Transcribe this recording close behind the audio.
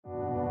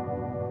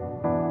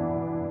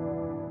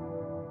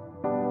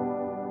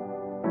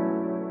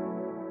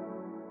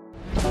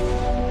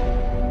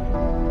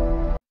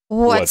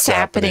what's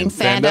happening,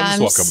 fandoms?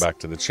 Welcome back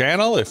to the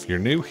channel. If you're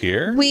new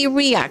here, we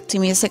react to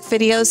music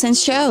videos and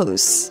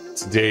shows.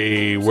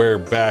 Today we're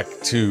back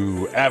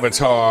to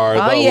Avatar: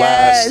 The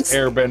Last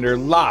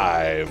Airbender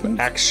live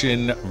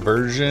action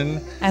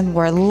version, and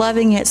we're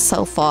loving it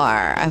so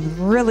far.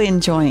 I'm really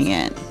enjoying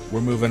it.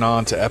 We're moving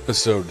on to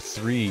episode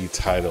 3,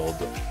 titled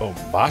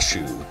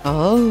Omashu.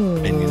 Oh,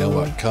 and you know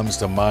what comes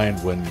to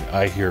mind when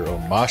I hear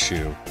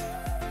Omashu?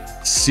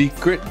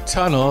 Secret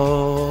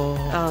tunnel.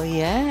 Oh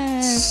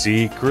yes.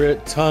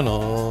 Secret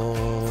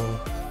tunnel.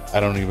 I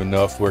don't even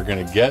know if we're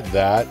gonna get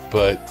that,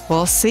 but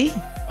we'll see.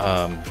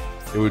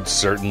 It would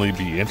certainly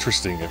be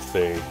interesting if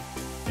they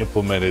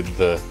implemented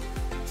the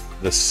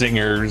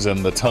singers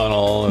and the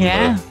tunnel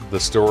and the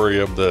story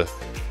of the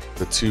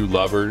two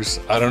lovers.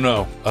 I don't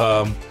know.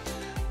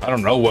 I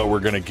don't know what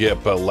we're gonna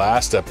get, but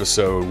last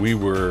episode we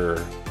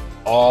were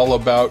all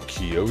about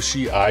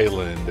Kyoshi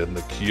Island and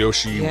the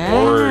Kyoshi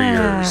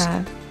warriors.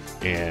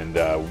 And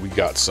we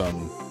got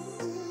some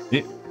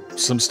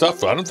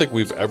stuff I don't think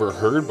we've ever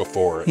heard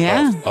before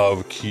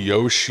of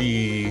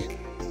Kyoshi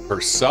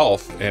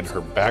herself and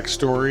her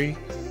backstory,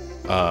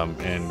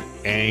 and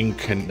Aang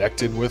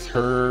connected with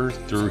her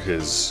through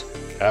his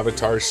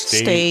avatar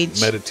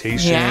stage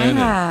meditation.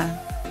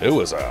 It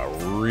was a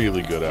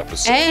really good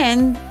episode.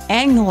 And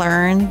Aang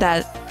learned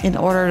that in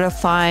order to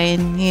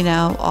find, you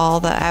know, all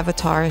the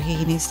avatar,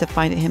 he needs to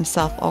find it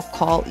himself or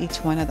call each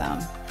one of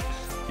them.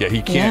 Yeah,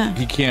 he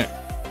can't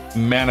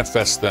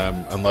manifest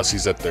them unless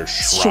he's at their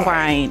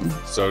shrine.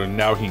 So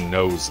now he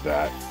knows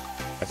that.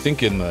 I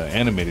think in the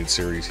animated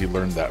series he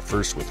learned that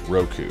first with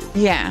Roku.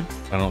 Yeah.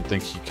 I don't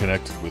think he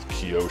connected with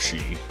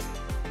Kyoshi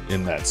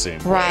in that same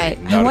way.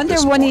 Not I wonder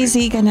what is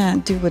he gonna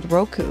do with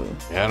Roku.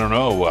 I don't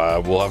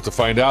know. We'll have to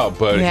find out.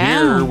 But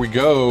here we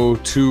go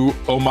to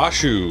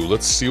Omashu.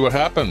 Let's see what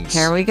happens.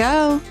 Here we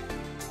go.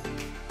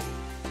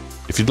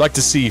 If you'd like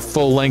to see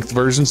full-length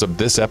versions of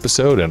this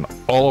episode and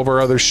all of our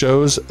other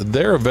shows,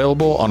 they're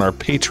available on our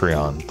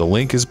Patreon. The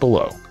link is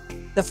below.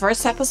 The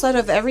first episode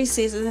of every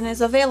season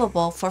is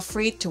available for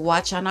free to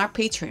watch on our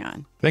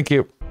Patreon. Thank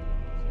you.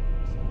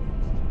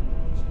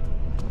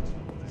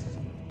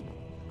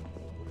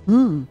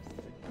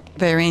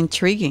 Very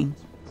intriguing.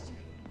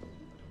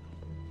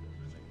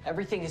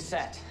 Everything is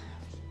set.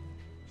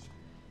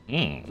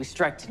 We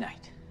strike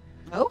tonight.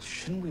 Oh,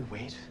 shouldn't we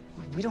wait?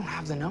 We don't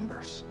have the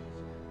numbers.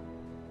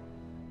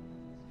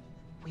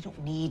 We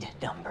don't need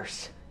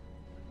numbers.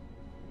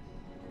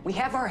 We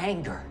have our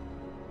anger.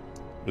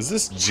 Is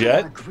this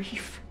Jet? Our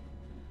grief.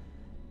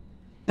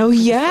 Oh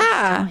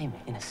yeah. Time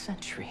in a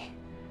century.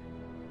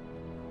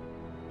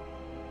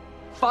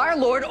 Fire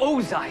Lord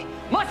Ozai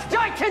must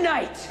die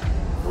tonight.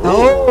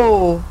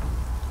 Oh.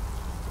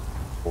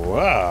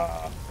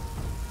 Wow.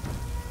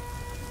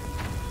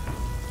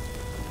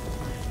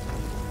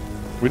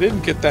 We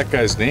didn't get that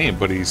guy's name,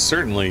 but he's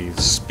certainly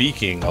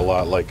speaking a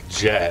lot like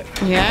Jet.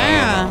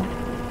 Yeah.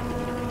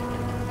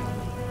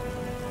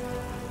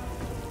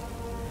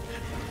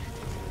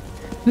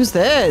 Who's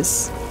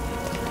this?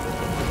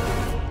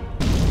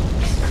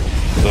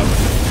 The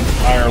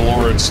Fire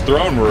Lord's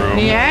throne room.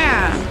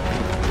 Yeah.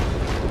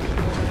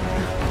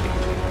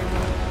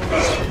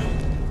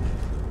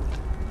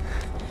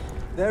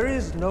 There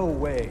is no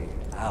way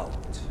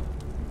out.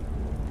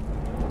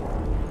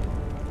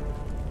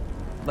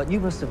 But you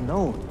must have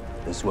known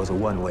this was a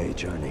one-way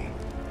journey.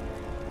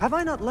 Have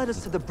I not led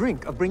us to the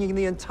brink of bringing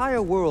the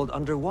entire world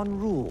under one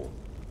rule?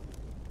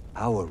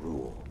 Our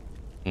rule.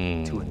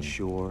 To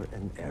ensure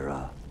an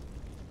era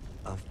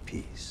of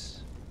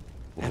peace.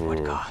 At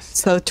what cost?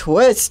 So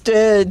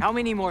twisted. How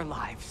many more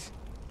lives?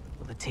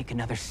 Will it take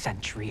another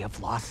century of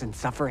loss and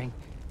suffering?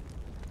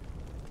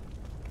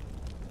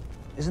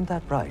 Isn't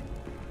that right,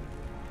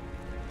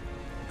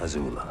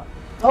 Azula?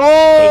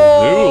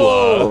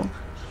 Oh!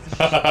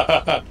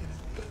 Azula.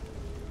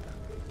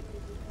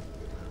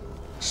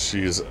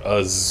 She's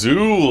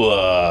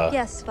Azula.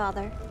 Yes,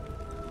 Father.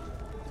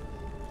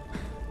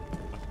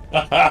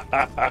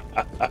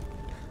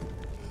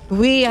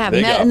 We have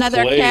met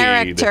another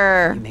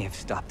character. You may have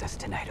stopped us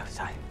tonight,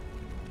 Ozai.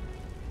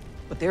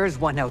 But there is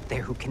one out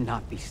there who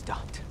cannot be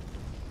stopped.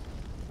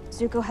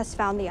 Zuko has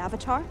found the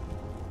Avatar?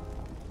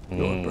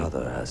 Your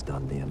brother has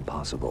done the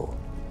impossible.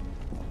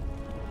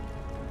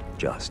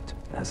 Just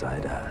as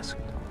I'd asked.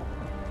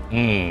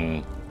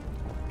 I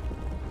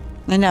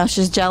know,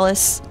 she's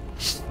jealous.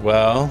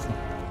 Well.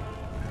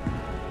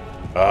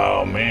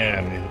 Oh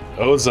man.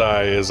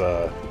 Ozai is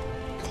a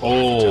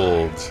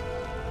cold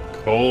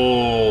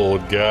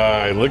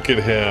guy. Look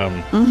at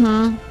him.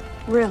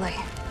 Really?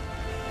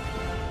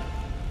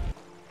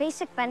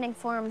 Basic bending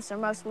forms are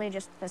mostly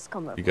just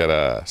physical movements. You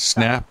gotta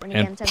snap when you get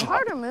and into the pop.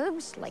 harder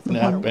moves, like the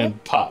Snap water and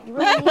whip, pop. you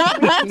really need to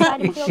reach inside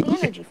to feel the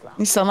energy flow.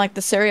 You sound like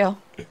the cereal.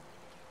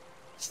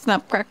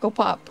 Snap, crackle,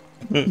 pop.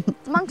 The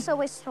monks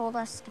always told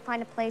us to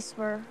find a place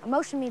where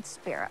emotion meets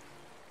spirit.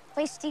 A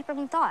place deeper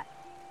than thought.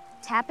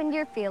 Tap into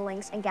your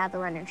feelings and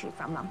gather energy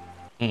from them.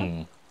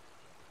 I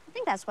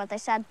think that's what they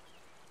said.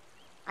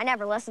 I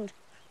never listened.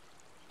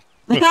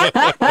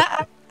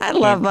 I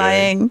love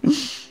buying.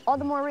 all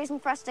the more reason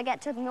for us to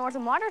get to the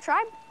Northern Water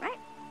Tribe, right?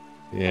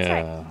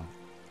 Yeah. Right.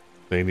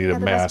 They need They're a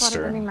the best master.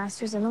 waterbending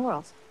masters in the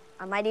world.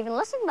 I might even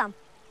listen to them.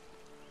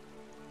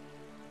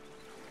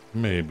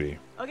 Maybe.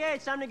 Okay,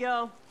 it's time to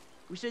go.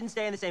 We shouldn't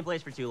stay in the same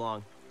place for too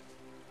long.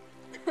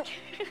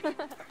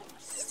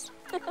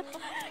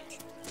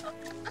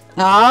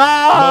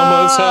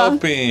 Momo's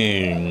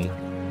helping.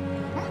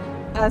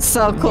 That's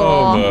so cool.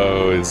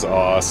 Momo is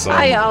awesome.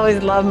 I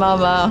always love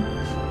Momo.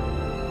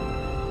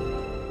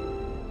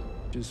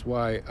 Which is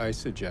why I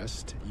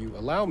suggest you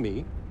allow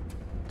me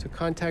to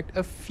contact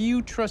a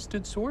few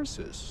trusted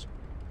sources.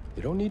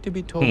 You don't need to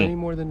be told any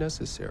more than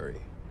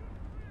necessary.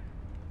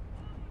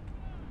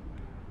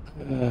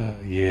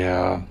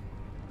 Yeah.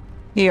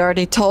 He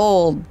already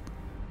told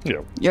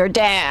Yep. your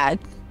dad.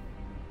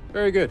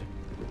 Very good.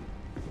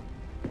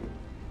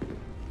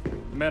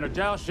 Commander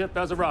Zhao's ship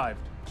has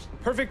arrived.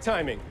 Perfect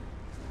timing.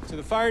 To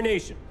the Fire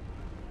Nation.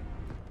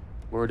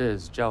 Word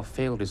is, Zhao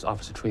failed his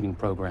officer training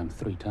program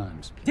 3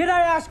 times. Did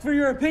I ask for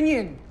your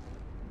opinion?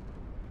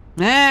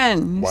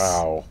 Man.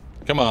 Wow.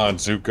 Come on, My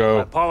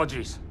Zuko.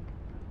 apologies.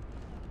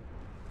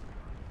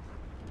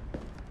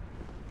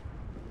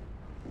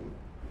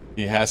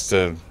 He has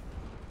to.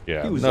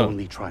 Yeah. He was no.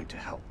 only trying to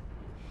help.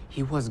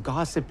 He was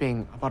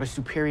gossiping about a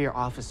superior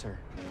officer.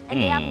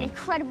 And they have an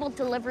incredible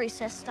delivery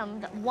system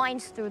that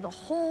winds through the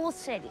whole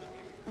city.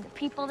 And the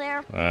people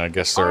there, I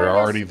guess they're artists,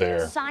 already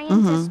there.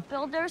 Scientists,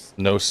 builders.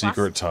 No plus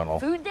secret tunnel.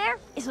 Food there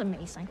is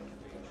amazing.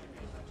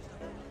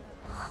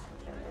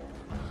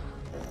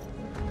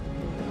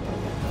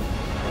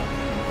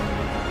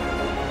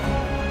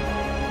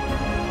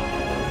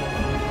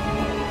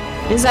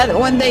 Is that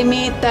when they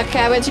meet the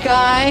cabbage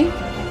guy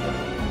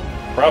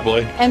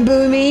Probably. and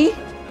Boomy?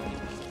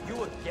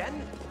 You again?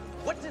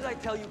 What did I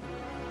tell you?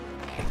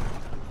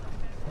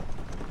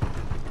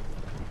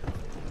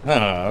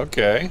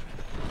 Okay.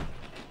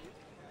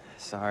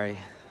 Sorry.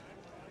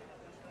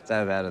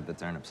 I've added the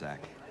turnip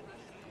sack.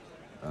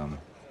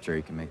 Sure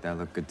you can make that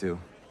look good too.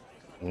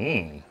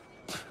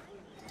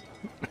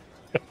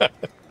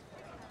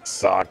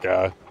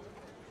 Sokka.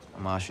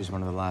 Omashu's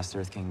one of the last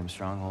Earth Kingdom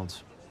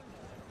strongholds.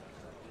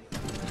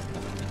 Nice.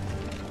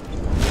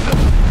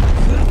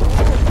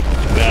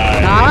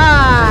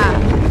 Ah!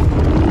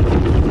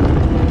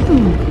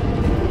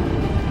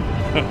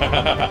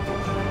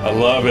 I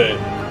love it.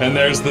 And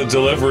there's the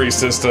delivery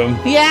system.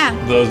 Yeah.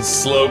 The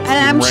slopes And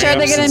I'm sure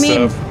they're ramps gonna and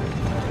meet stuff.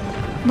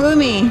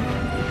 Boomy.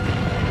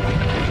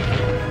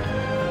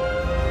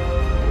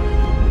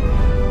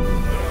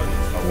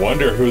 I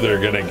wonder who they're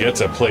gonna get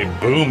to play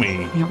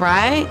Boomy.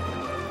 Right?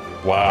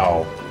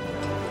 Wow.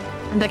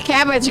 And the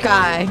cabbage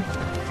guy.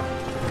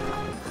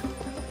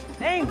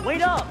 Hey,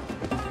 wait up!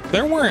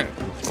 There weren't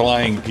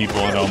flying people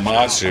in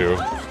Omashu.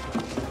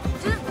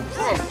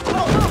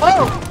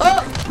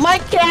 Oh, my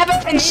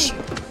cabbage!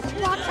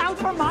 Watch out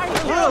for my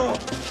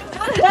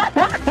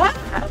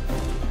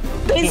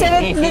They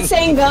said it's the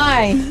same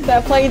guy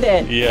that played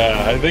it.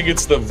 Yeah, I think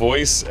it's the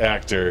voice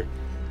actor.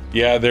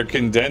 Yeah, they're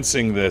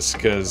condensing this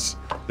because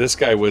this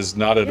guy was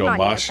not at You're not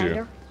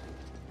Omashu.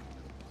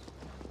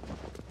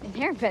 An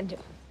airbender.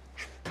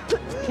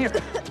 Here,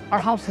 our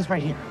house is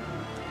right here.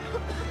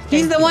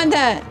 He's the one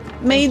that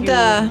made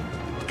the...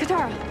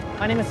 Katara.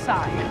 My name is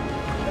Sai.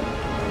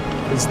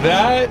 Is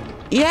that?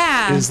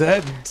 Yeah. Is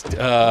that? What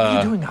are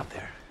you doing out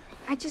there?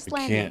 I just I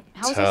landed. can't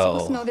How was I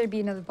supposed to know tell. there'd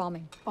be another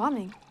bombing?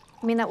 Bombing?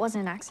 You mean that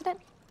wasn't an accident?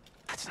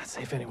 It's not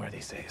safe anywhere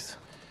these days.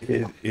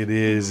 It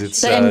is.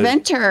 It's The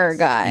inventor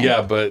guy.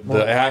 Yeah, but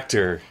the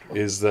actor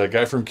is the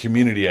guy from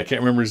Community. I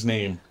can't remember his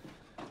name.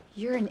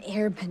 You're an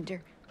airbender.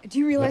 Do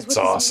you realize That's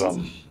what this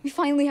awesome. means? We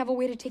finally have a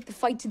way to take the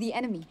fight to the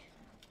enemy.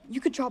 You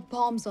could drop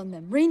bombs on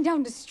them, rain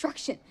down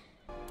destruction.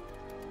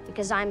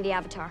 Because I'm the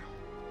Avatar.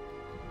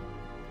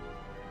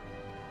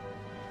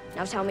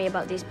 Now tell me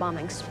about these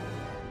bombings.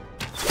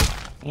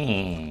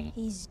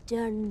 He's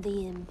done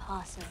the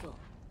impossible.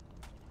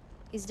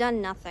 He's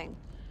done nothing.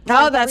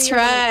 Oh, that's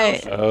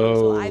right.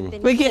 Oh.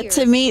 We get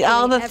to meet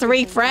all the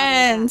 3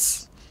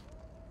 friends.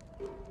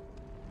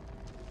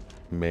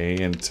 May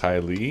and Ty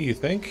Lee, you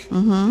think?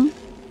 Mm-hmm.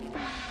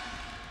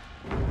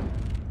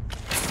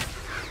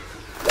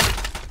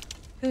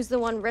 Who's the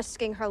one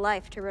risking her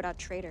life to root out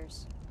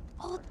traitors?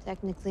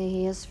 Technically,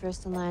 he is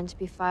first in line to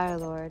be Fire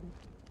Lord.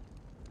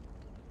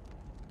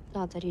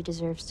 Not that he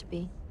deserves to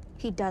be.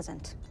 He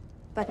doesn't.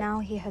 But now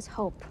he has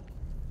hope.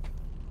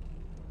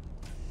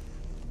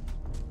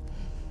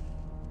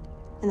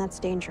 And that's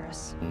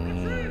dangerous.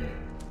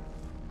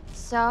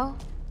 So,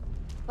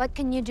 what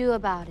can you do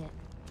about it?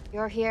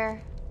 You're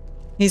here.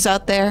 He's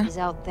out there. He's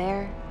out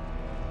there.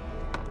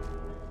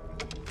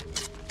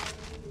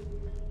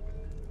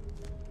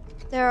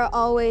 There are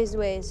always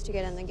ways to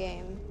get in the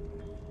game.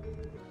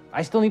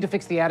 I still need to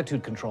fix the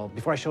attitude control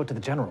before I show it to the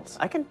generals.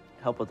 I can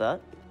help with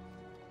that.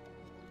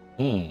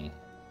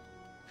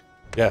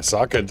 Yeah,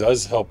 Sokka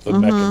does help the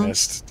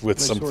Mechanist with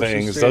My some sources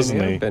things, say doesn't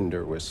an he?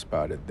 Airbender was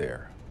spotted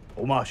there.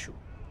 Omashu.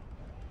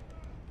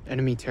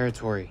 Enemy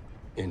territory.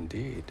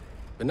 Indeed.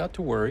 But not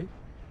to worry.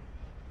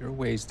 There are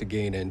ways to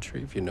gain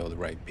entry if you know the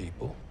right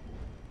people.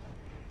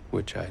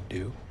 Which I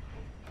do.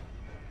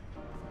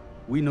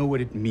 We know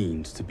what it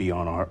means to be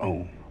on our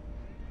own.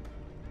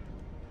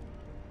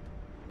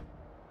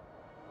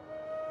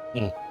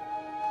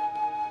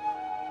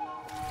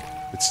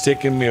 It's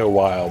taken me a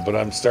while, but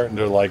I'm starting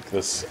to like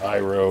this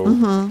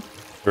Iroh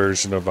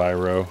version of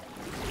Iroh.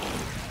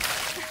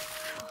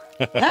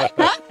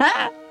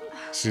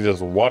 She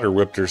just water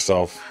whipped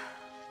herself.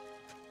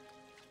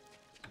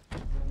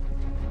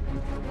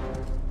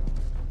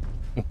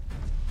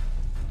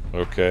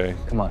 Okay.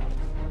 Come on.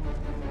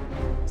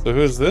 So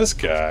who's this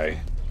guy?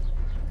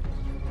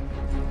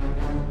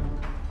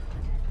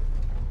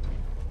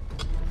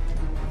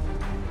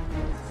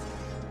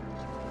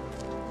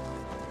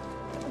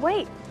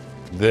 Wait.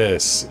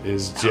 This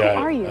is Jet,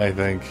 are you? I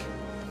think.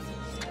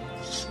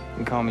 You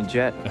can call me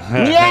Jet.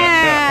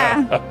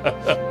 Yeah.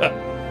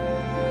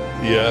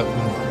 Yeah.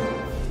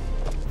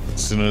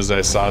 As soon as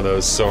I saw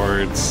those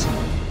swords.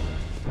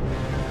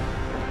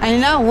 I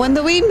know. When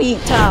do we meet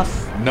Tough?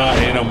 Not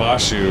in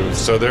Omashu,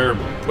 so they're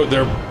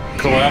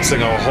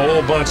collapsing a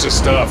whole bunch of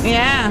stuff.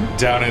 Yeah.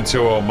 Down into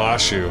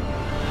Omashu.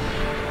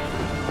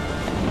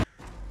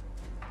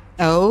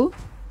 Oh.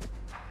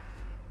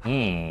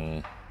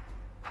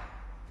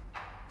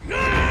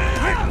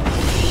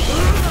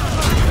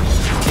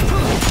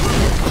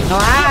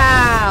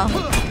 Wow.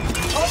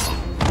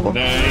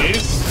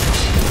 Nice.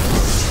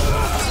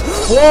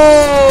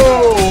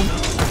 Whoa.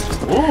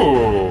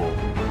 Ooh.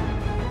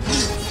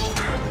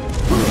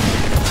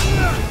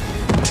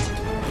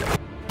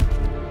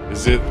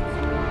 Is it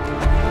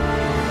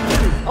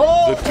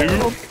the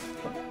Duke?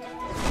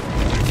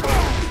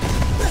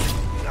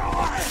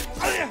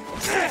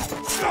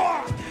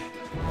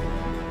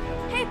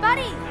 Hey,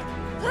 buddy.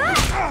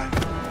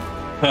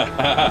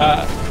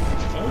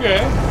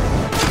 Okay.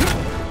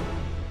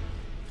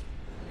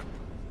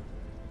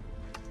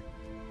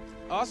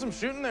 Awesome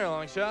shooting there,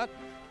 long shot.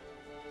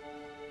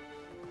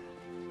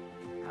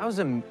 That was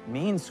a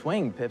mean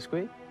swing,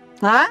 Pipsqueak.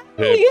 Huh?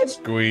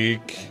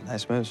 Pipsqueak.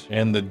 Nice moves.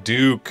 And the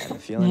Duke. I'm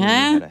feeling you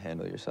Yeah. know how to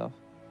handle yourself.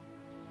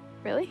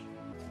 Really?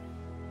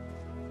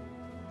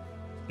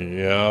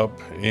 Yep.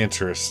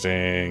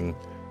 Interesting.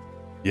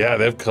 Yeah,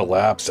 they've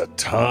collapsed a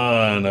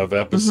ton of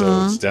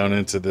episodes down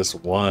into this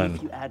one.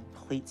 If you add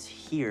plates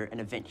here and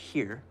a vent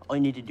here, all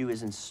you need to do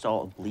is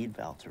install a bleed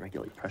valve to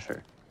regulate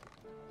pressure.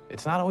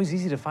 It's not always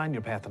easy to find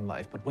your path in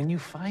life, but when you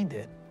find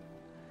it,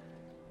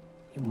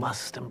 you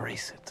must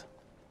embrace it.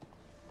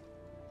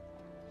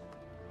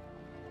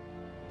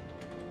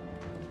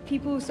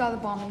 People who saw the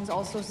bombings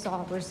also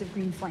saw a burst of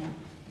green flame.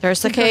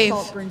 There's the Because cave.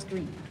 salt burns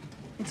green.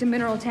 It's a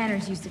mineral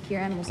tanners use to cure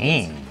animal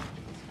skins.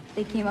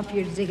 They came up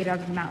here to dig it out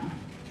of the mountain.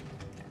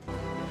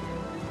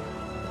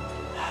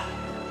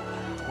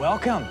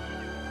 Welcome.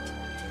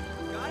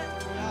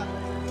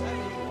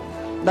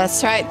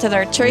 That's right, to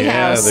their treehouse.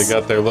 Yeah, they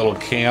got their little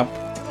camp,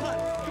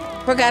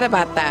 Forgot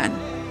about that.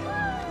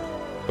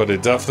 but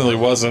it definitely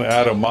wasn't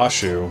at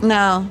Omashu.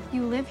 No.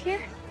 You live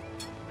here?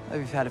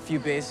 We've had a few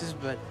bases,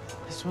 but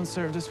this one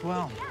served us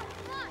well.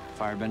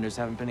 Firebenders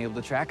haven't been able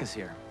to track us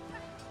here.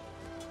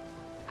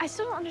 I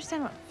still don't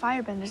understand what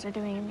firebenders are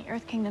doing in the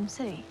Earth Kingdom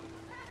City.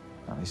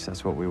 At least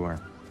that's what we were.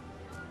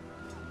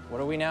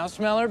 What are we now,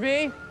 Smeller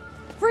Bee?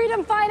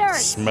 Freedom fighters!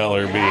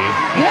 Smeller Bee.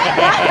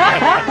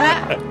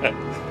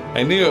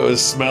 I knew it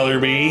was Smeller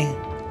Bee.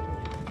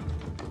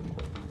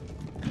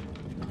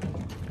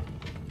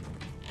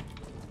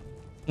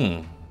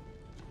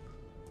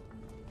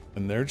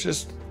 And they're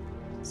just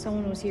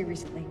Someone was here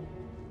recently.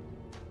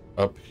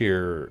 up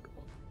here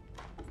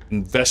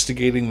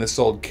investigating this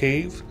old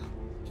cave.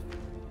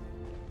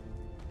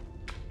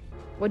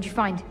 What'd you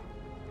find?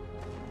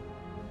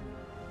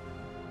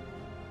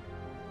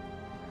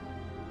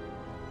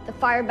 The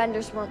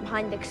firebenders weren't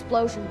behind the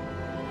explosion.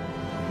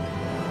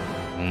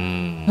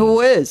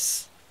 Who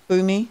is?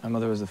 Boomy? My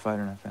mother was a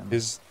fighter in our family.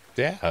 His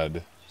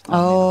dad,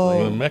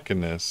 Oh. the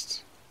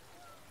mechanist.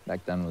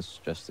 Back then was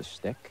just a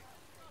stick.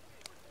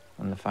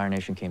 When the Fire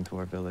Nation came to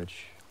our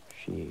village,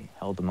 she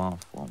held them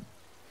off while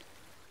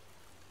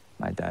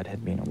my dad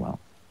hid me in a well.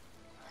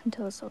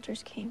 Until the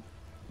soldiers came.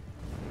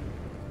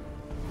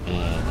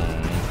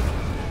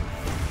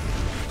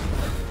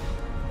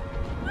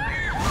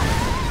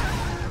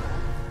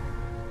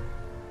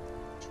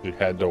 You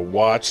had to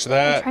watch I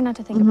that. try not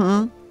to think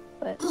about it,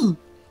 but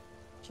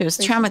She was recently it's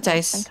been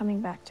traumatized.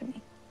 coming back to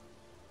me.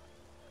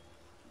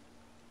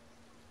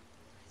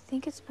 I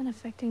think it's been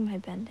affecting my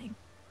bending.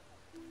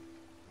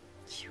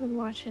 She would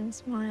watch and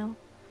smile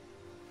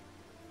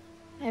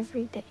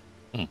every day.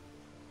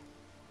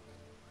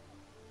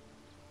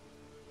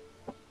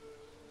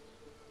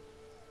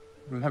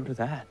 Remember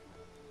that.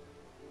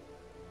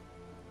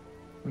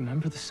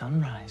 Remember the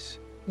sunrise.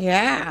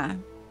 Yeah.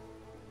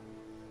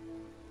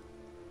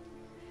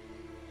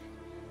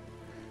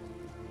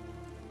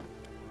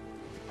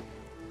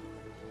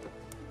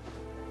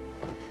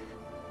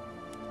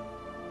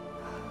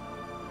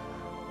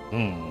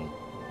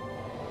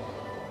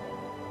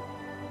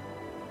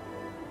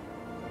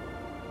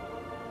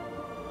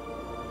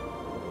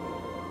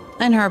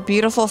 And her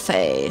beautiful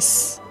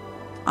face.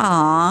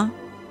 Aw.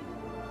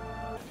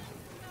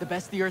 The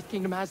best the Earth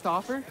Kingdom has to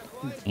offer?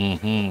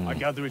 I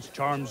gather its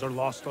charms are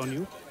lost on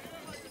you?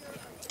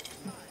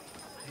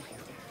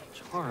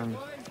 Charm?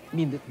 I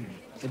mean,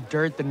 the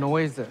dirt, the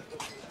noise, the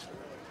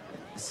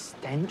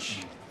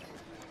stench.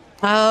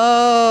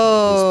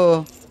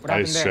 Oh. What I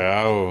happened there?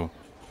 shall.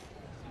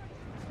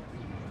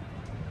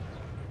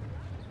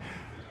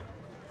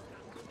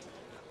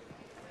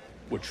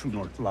 What true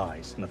north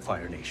lies in the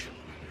Fire Nation?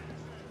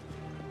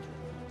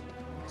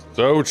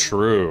 So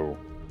true.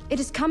 It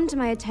has come to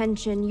my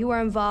attention you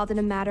are involved in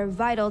a matter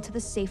vital to the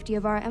safety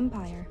of our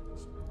empire.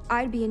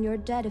 I'd be in your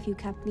debt if you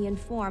kept me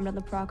informed on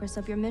the progress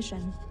of your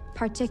mission,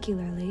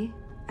 particularly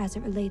as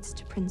it relates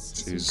to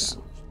Prince She's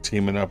Zuko.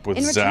 teaming up with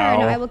In return,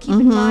 Zhao. I will keep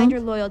in mind your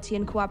loyalty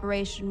and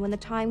cooperation when the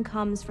time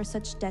comes for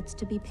such debts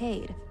to be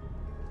paid.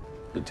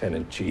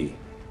 Lieutenant Chi,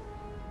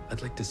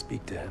 I'd like to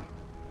speak to him.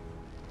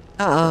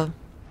 Uh-oh.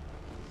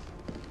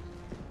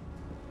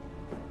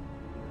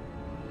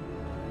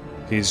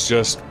 He's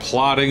just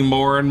plotting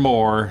more and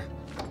more.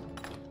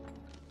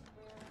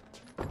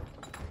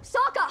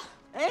 Sokka!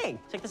 Hey,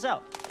 check this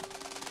out.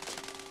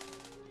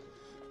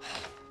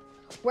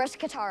 Where's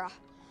Katara?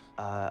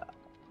 I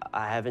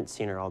haven't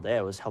seen her all day.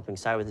 I was helping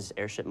Sai with his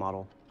airship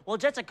model. Well,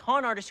 Jet's a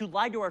con artist who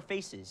lied to our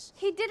faces.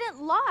 He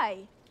didn't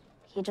lie.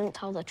 He didn't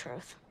tell the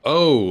truth.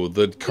 Oh,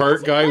 the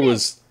cart guy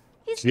was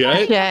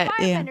Jet? Yeah,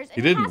 yeah.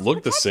 He didn't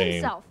look the same.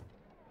 Himself.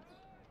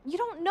 You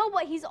don't know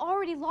what he's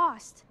already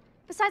lost.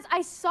 Besides,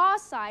 I saw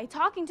Sai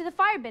talking to the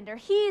Firebender.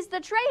 He's the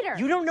traitor.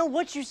 You don't know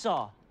what you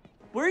saw.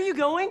 Where are you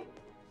going?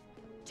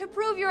 To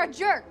prove you're a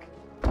jerk.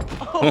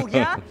 Oh,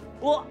 yeah?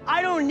 Well,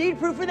 I don't need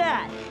proof of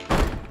that.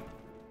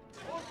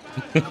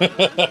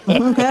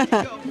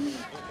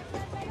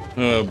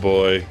 Oh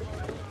boy.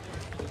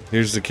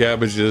 Here's the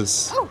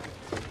cabbages. Oh.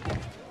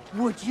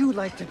 Would you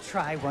like to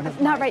try one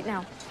of Not right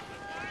now.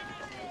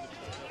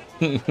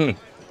 And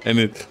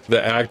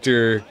the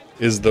actor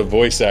is the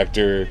voice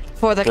actor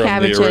For the from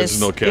cabbages. the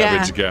original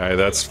cabbage Yeah. guy.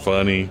 That's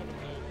funny.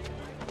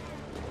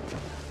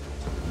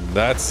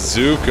 That's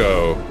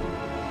Zuko.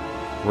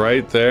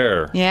 Right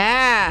there.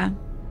 Yeah.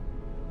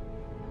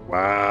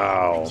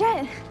 Wow.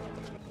 Jet.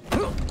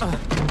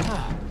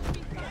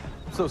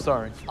 So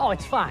sorry. Oh,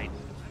 it's fine.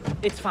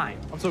 It's fine.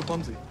 I'm so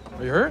clumsy.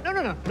 Are you hurt?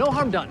 No. No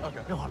harm done.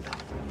 Okay. No harm done.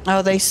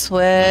 Oh, they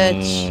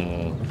switch.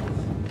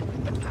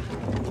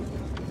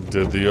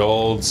 Did the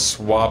old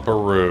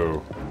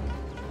swaparoo.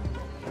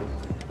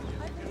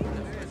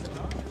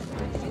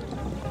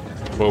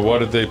 But what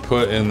did they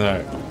put in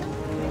that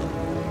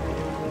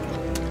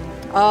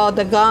Oh,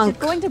 the gunk.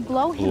 Going to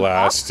blow him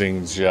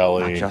blasting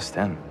jelly? Not just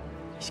him.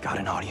 He's got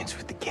an audience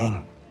with the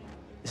king.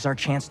 This is our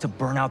chance to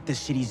burn out this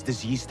city's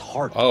diseased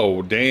heart.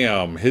 Oh,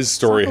 damn. His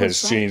story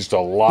has changed a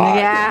lot.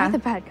 Yeah. You're the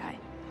bad guy.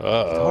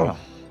 Uh-oh.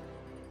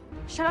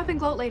 Shut up and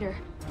gloat later.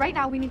 Right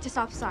now, we need to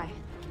stop Sai.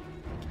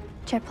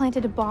 Jet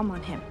planted a bomb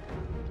on him.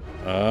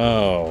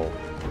 Oh.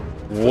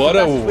 What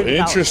an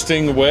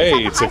interesting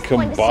way to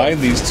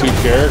combine these two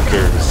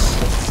characters.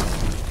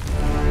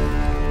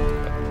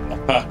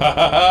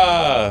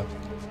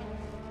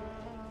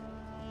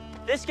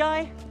 This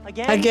guy?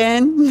 Again?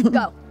 Again?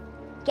 Go.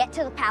 Get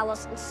to the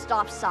palace and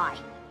stop Sai.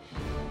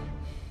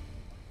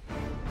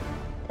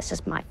 This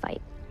is my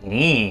fight.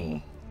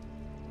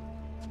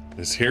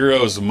 This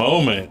hero's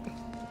moment.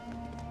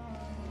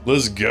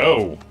 Let's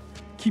go.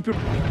 Keep it.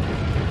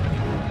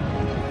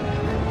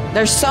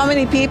 There's so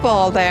many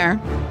people there.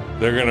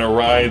 They're gonna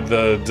ride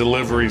the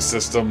delivery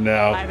system I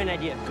now. have an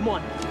idea. Come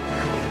on.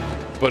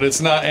 But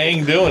it's not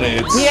Aang doing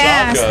it, it's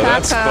Yeah, Sokka.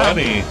 That's Sokka.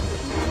 funny.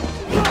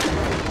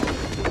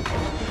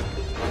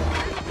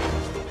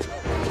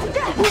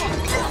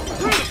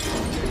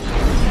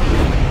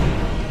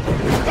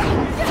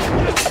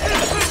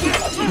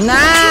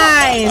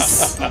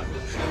 Nice.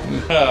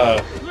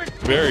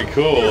 Very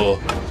cool.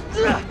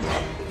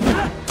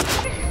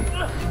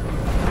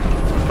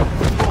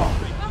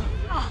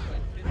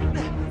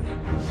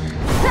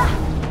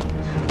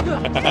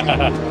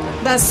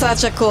 That's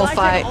such a cool Sai said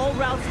fight. all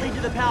routes lead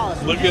to the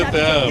palace. Look We just at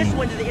have to take them. This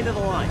one to the end of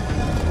the line.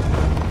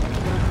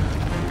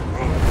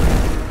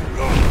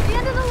 The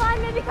end of the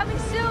line may be coming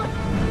soon.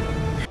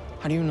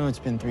 How do you know it's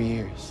been 3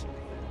 years?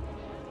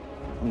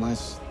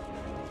 Unless...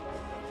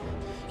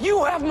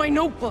 You have my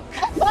notebook.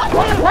 Yeah,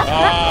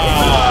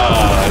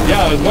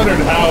 I was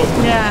wondering how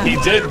Yeah. he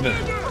did.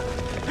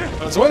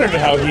 I was wondering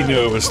how he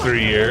knew it was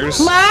 3 years.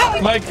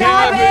 My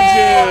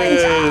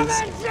cabbages!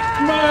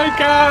 My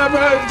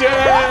cabbages!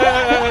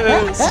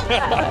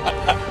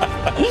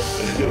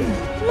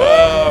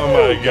 Oh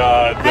my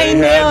god, they I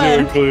knew had to it.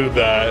 include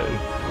that.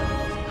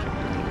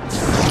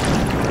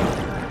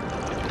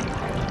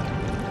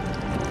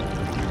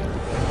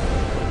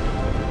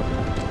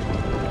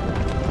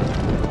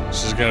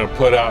 She's gonna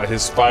put out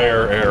his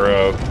fire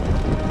arrow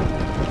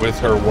with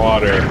her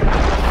water.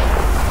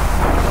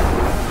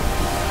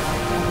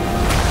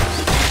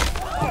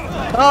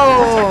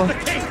 Oh.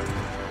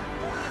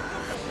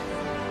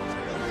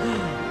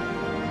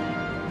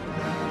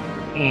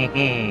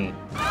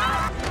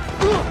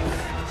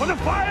 For the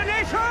Fire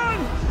Nation!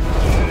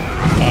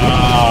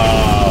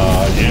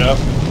 Ah, yep.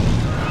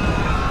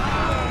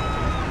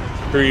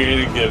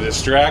 creating a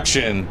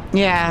distraction.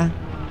 Yeah.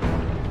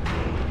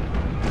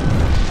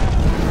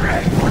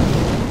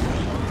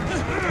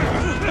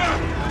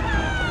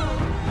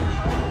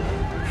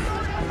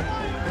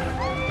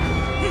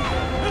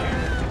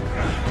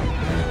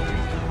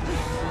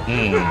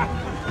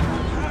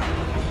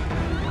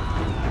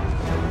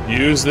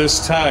 Use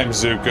this time,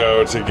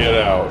 Zuko, to get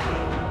out.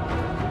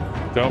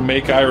 Don't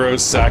make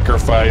Iroh's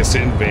sacrifice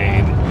in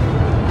vain.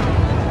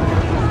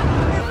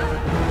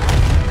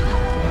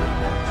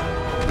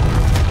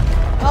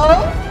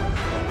 Oh?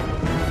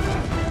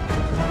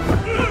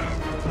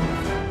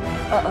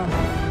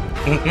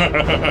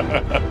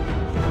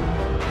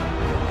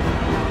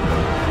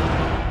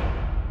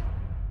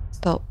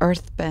 So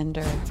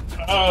Earthbender.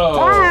 Oh.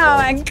 Wow,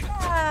 my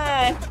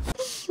God.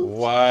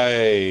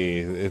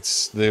 Why?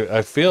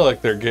 I feel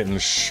like they're getting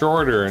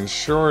shorter and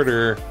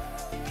shorter.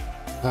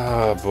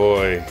 Oh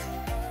boy.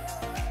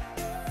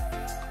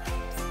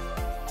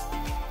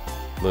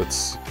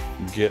 Let's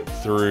get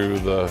through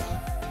the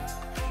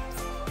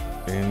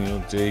Daniel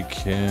Day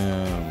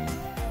Kim.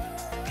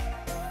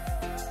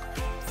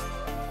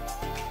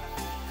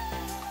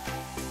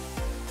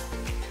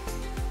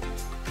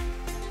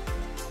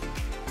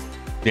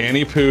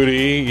 Danny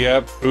Pudi,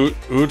 yep.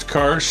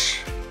 Utkarsh.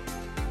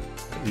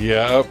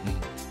 Yep.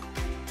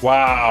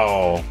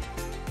 Wow.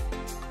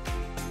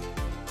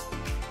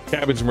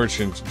 Cabbage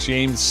Merchant,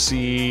 James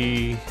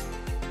C.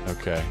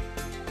 Okay.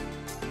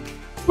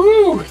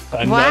 Woo!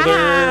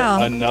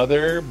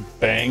 Another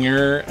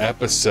banger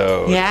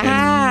episode.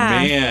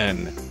 Yeah.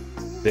 And man,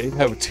 they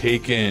have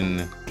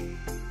taken,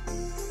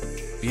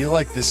 feel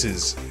like this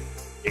is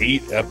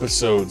 8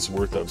 episodes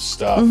worth of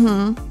stuff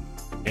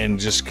and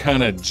just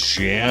kind of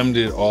jammed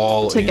it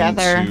all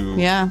together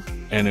into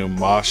an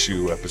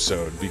Omashu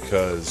episode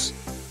because.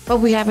 But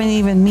we haven't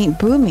even meet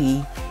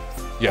Boomy.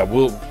 Yeah,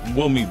 we'll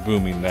meet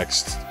Boomy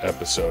next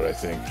episode, I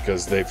think,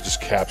 because they've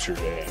just captured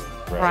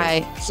Aang,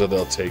 right? So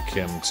they'll take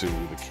him to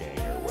the king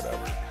or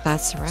whatever.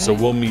 That's right. So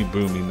we'll meet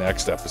Boomy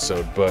next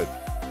episode, but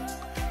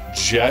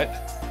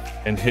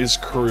Jet and his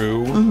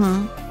crew,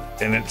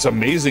 and it's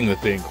amazing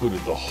that they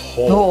included the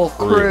whole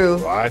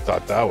crew. I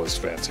thought that was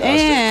fantastic.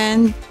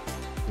 And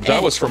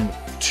that was from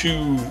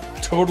 2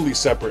 totally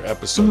separate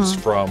episodes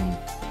from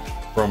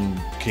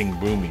King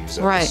Boomy's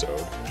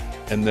episode.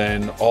 And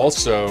then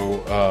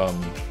also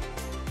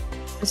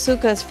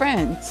Asuka's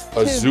friends.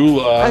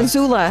 Azula's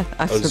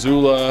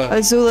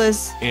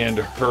and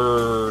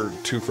her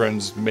 2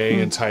 friends,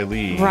 May and Ty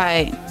Lee.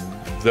 Right.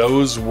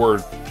 Those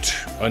were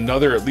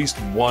another at least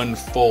 1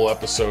 full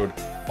episode,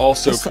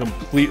 also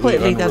completely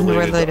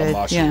unrelated to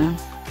Omashu,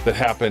 that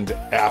happened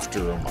after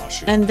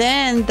Omashu. And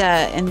then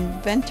the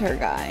inventor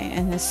guy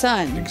and his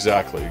son.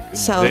 Exactly.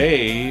 So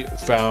they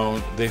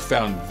found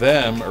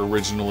them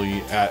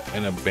originally at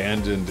an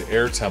abandoned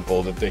air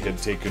temple that they had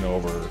taken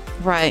over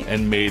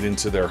and made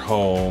into their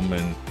home,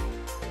 and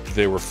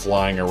they were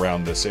flying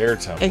around this air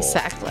temple.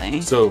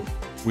 Exactly. So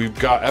we've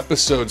got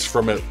episodes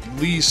from at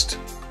least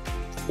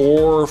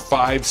 4,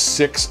 5,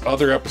 6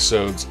 other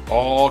episodes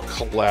all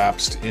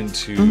collapsed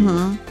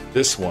into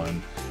this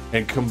one,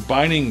 and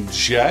combining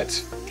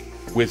Jet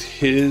with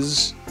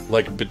his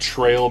like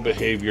betrayal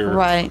behavior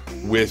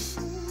with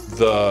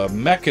the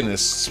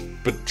Mechanists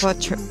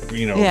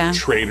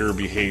traitor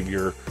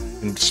behavior,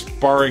 and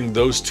sparring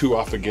those 2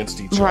 off against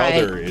each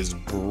other is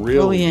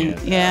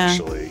brilliant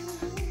actually,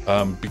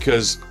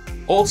 because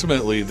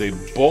ultimately they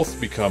both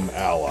become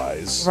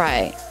allies,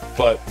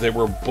 but they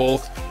were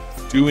both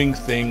doing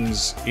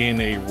things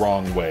in a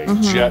wrong way.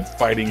 Jet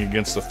fighting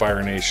against the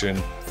Fire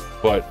Nation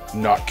but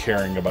not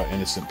caring about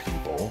innocent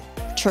people.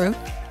 True.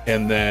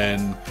 And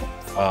then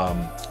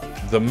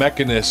the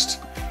Mechanist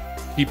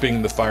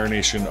keeping the Fire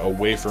Nation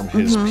away from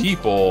his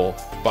people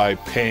by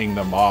paying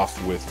them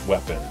off with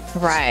weapons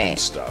and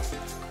stuff,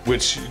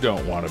 which you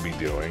don't want to be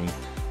doing.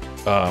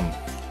 But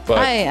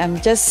I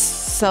am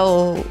just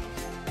so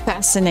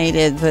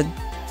fascinated with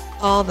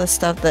all the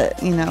stuff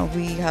that,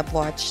 we have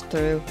watched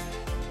through,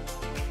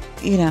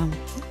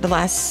 the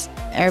last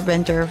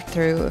Airbender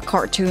through a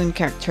cartoon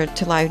character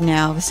to live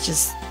now. It's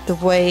just the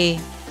way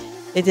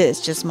it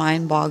is just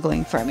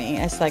mind-boggling for me.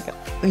 It's like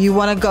you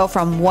want to go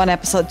from one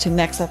episode to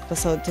next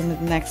episode to the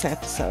next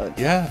episode.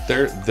 Yeah,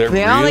 they're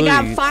we only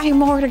got 5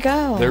 more to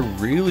go. They're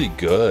really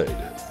good.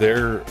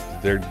 They're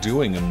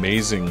doing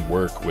amazing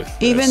work with this.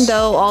 Even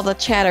though all the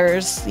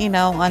chatters,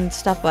 on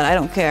stuff, but I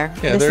don't care.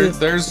 Yeah,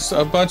 there's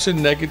a bunch of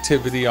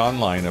negativity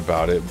online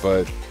about it,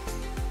 but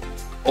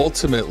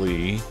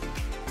ultimately,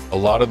 a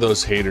lot of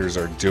those haters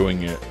are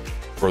doing it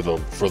for the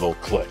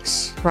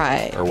clicks,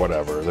 or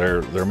whatever.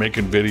 They're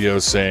making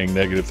videos saying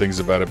negative things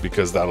about it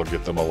because that'll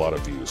get them a lot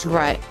of views.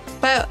 Right.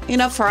 But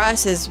for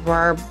us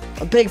we're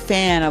a big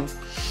fan of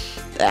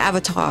the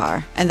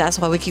Avatar, and that's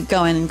why we keep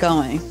going and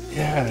going.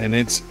 Yeah, and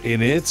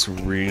it's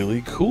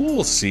really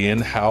cool seeing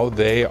how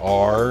they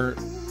are.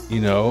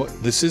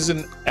 This is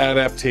an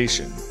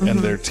adaptation, and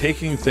they're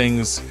taking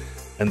things.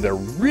 And they're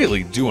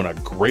really doing a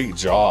great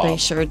job. They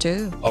sure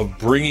do. Of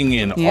bringing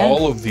in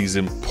all of these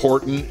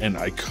important and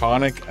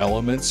iconic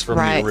elements from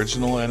the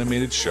original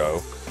animated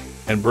show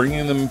and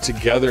bringing them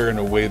together in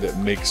a way that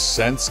makes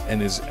sense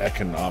and is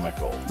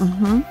economical.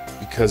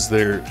 Because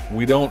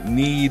we don't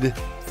need,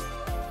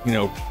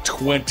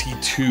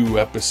 22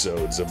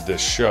 episodes of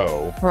this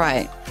show.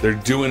 Right. They're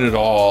doing it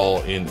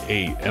all in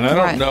 8. And I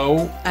don't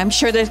know. I'm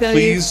sure there's going to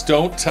be... Please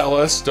don't tell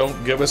us.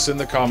 Don't give us in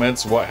the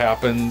comments what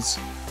happens.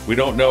 We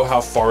don't know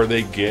how far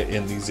they get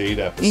in these 8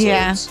 episodes.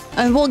 Yeah,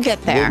 and we'll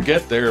get there. We'll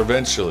get there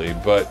eventually,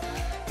 but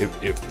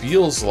it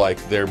feels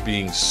like they're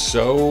being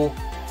so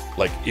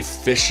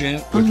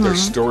efficient with their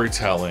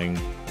storytelling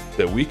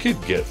that we could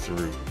get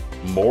through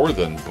more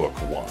than book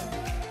 1.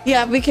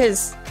 Yeah,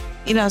 because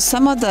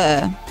some of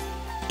the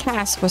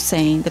cast was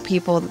saying the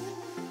people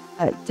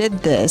that did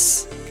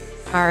this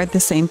are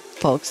the same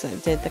folks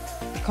that did the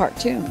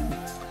cartoon.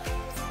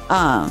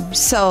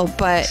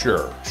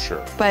 Sure.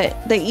 But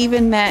they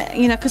even met,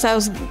 because I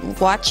was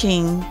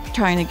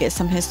trying to get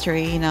some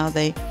history,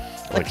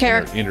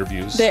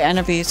 interviews. The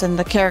interviews and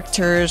the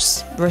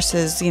characters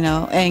versus,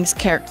 Aang's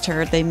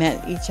character, they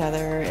met each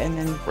other, and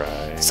then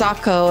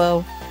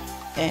Sokka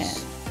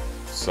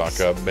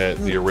met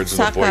the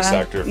original voice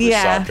actor for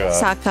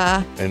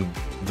Sokka. And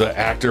the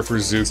actor for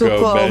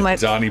Zuko met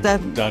Donnie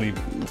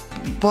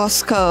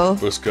Bosco.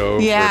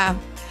 Yeah.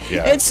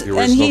 The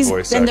original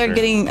voice actor. And they're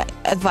getting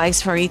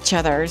advice for each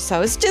other.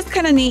 So it's just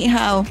kind of neat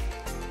how,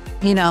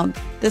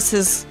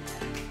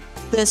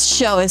 this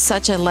show is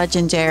such a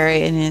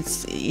legendary, and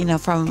it's,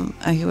 from,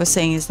 he was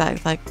saying is that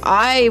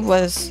I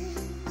was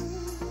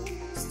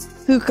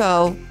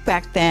Zuko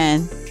back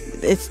then.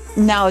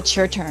 Now it's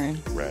your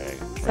turn. Right.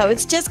 So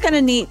it's just kind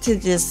of neat to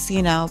just,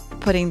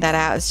 putting that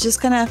out. It's just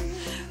kind of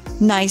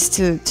nice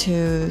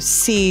to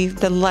see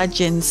the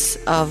legends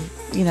of,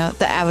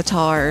 the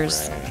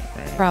avatars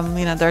from,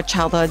 their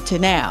childhood to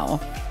now.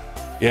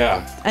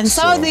 Yeah. And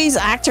some of these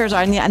actors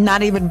are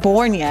not even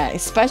born yet,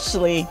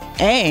 especially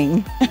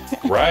Aang.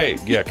 Right.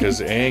 Yeah,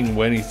 because Aang,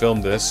 when he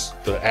filmed this,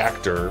 the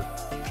actor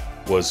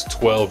was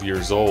 12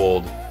 years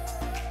old.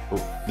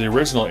 The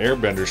original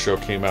Airbender show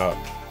came out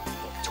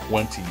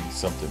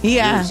 20-something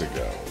years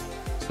ago.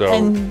 So,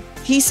 and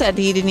he said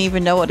he didn't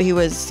even know what he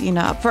was,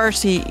 at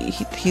first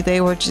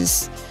they were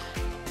just,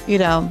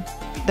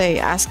 they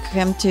asked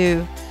him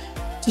to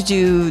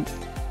do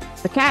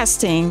the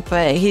casting,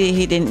 but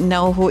he didn't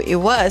know who it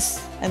was.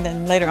 And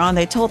then later on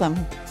they told him.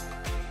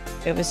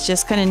 It was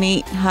just kind of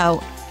neat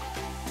how,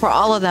 for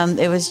all of them,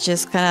 it was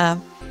just kind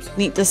of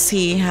neat to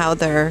see how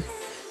their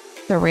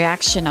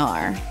reaction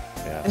are.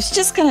 Yeah. It's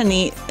just kind of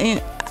neat.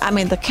 I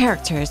mean, the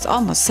character is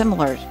almost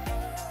similar.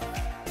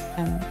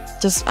 And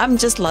I'm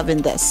just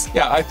loving this.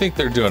 Yeah, I think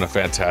they're doing a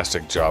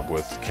fantastic job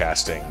with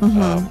casting.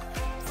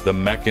 The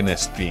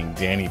Mechanist being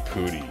Danny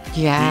Pudi.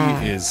 Yeah.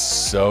 He is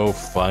so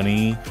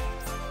funny.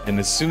 And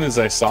as soon as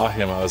I saw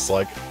him, I was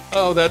like,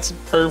 oh, that's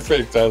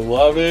perfect. I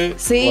love it.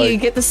 See, you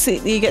get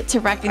to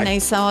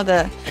recognize some of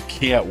the I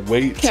can't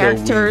wait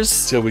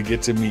characters till we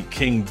get to meet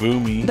King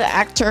Boomy. The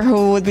actor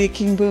who would be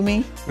King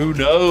Boomy. Who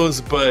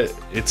knows, but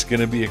it's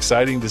going to be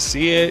exciting to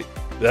see it.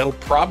 That'll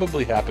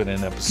probably happen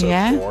in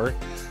episode 4.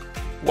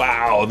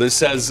 Wow, this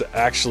has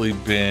actually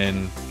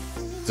been,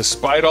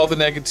 despite all the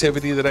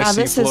negativity that I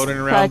see floating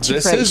around,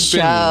 this has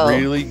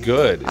been really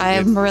good.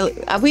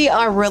 We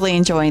are really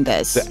enjoying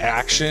this. The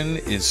action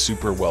is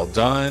super well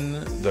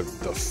done. The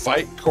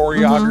fight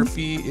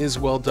choreography is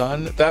well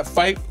done. That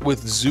fight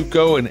with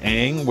Zuko and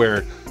Aang,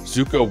 where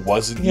Zuko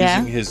wasn't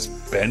using his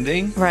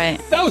bending,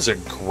 that was a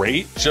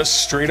great,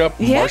 just straight up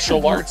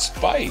martial arts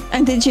fight.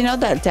 And did you know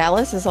that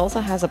Dallas also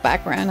has a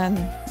background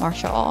in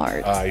martial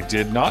arts? I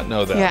did not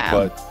know that,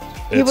 but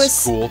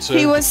it's cool to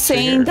He was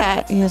saying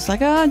that, he was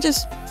like, oh,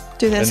 just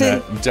do this.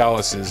 And that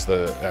Dallas is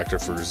the actor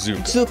for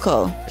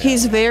Zuko. Yeah.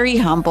 He's very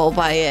humble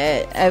by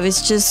it.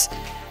 It's just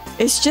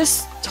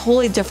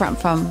totally different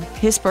from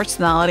his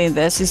personality in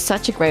this. He's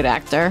such a great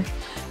actor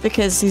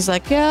because he's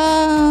like,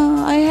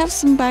 yeah, I have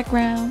some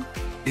background.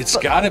 It's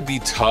got to be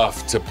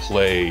tough to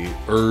play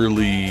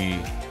early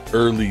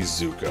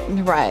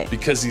Zuko. Right.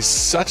 Because he's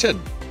such a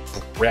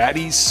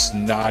bratty,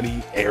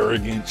 snotty,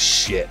 arrogant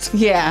shit.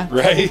 Yeah.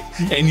 Right?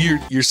 And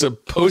you're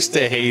supposed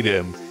to hate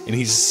him, and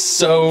he's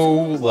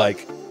so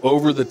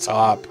over the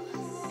top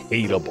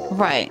hateable.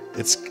 Right.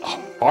 It's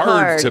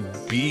hard to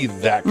be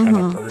that kind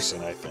of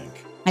person, I think.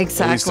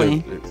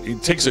 Exactly.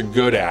 It takes a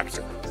good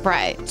actor.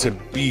 Right. To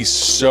be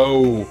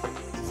so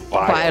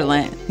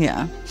violent.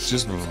 Yeah.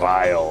 Just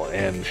vile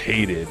and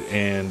hated.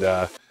 And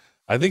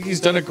I think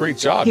he's done a great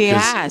job. He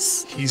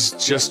has. He's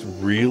just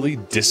really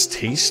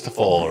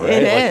distasteful, right?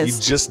 It is.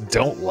 You just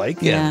don't like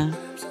him.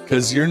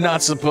 Because you're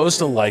not supposed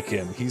to like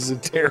him. He's a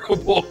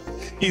terrible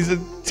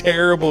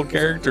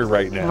character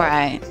right now.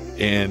 Right.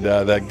 And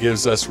that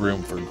gives us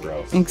room for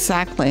growth.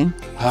 Exactly.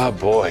 Oh,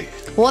 boy.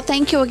 Well,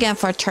 thank you again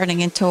for turning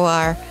into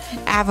our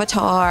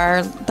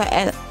Avatar,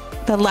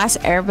 the last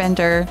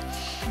Airbender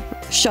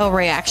show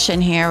reaction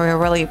here. We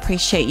really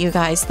appreciate you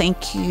guys.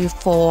 Thank you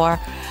for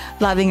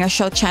loving our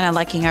show channel,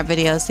 liking our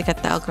videos to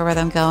get the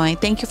algorithm going.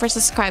 Thank you for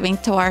subscribing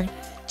to our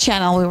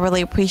channel. We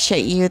really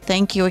appreciate you.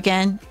 Thank you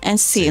again, and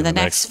see you in the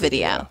next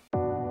video.